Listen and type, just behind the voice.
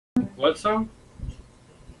What song?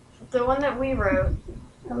 The one that we wrote.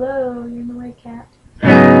 Hello, you're in the way, cat.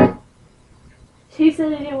 She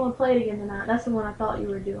said he didn't want to play it again tonight. That's the one I thought you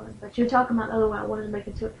were doing. But you're talking about the other one I wanted to make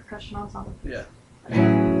into a percussion ensemble. Yeah.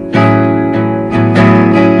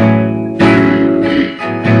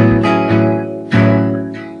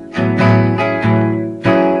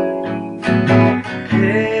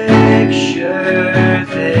 Picture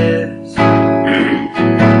this.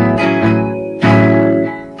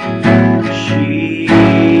 She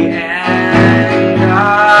and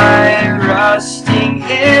I rusting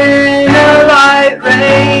in a light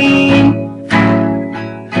rain.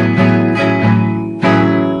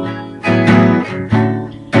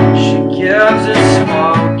 She gives a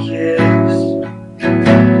small kiss.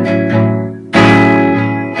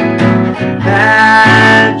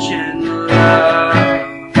 Imagine love.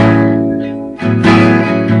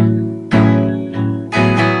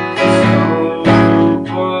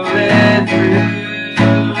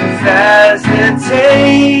 As the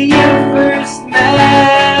day you first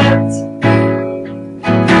met,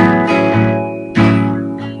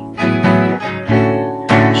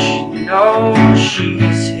 she knows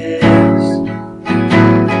she's his.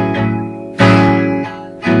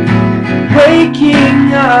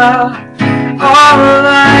 Waking up, all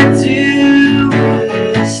I do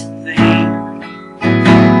is think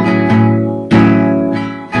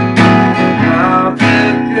about the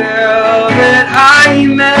girl that I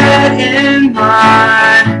met in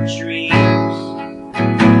my dreams.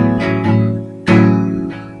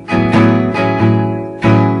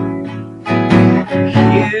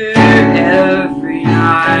 Here every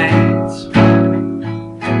night,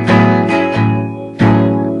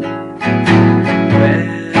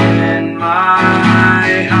 when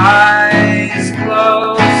my eyes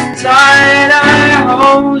close tight, I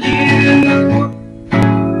hold you.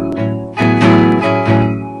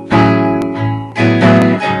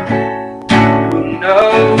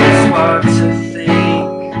 Knows what to think.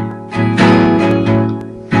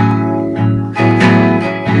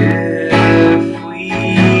 If we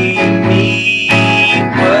meet,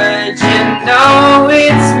 would you know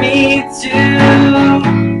it's me too?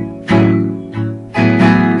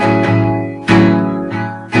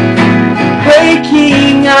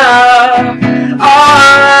 Waking up, all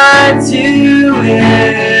I do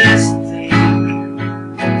is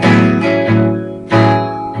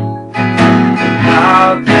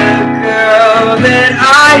that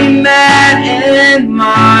I met in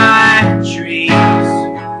my dreams.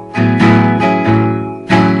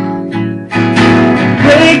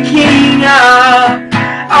 Waking up,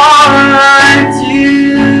 all I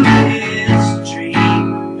do is dream.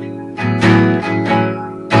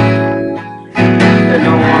 And I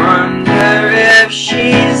wonder if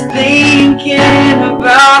she's thinking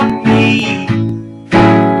about me.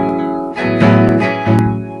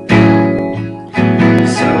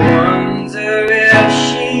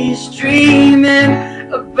 She's dreaming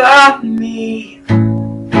about me.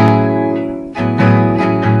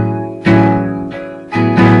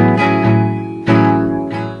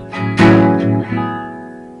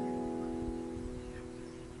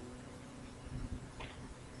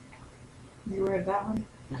 You read that one?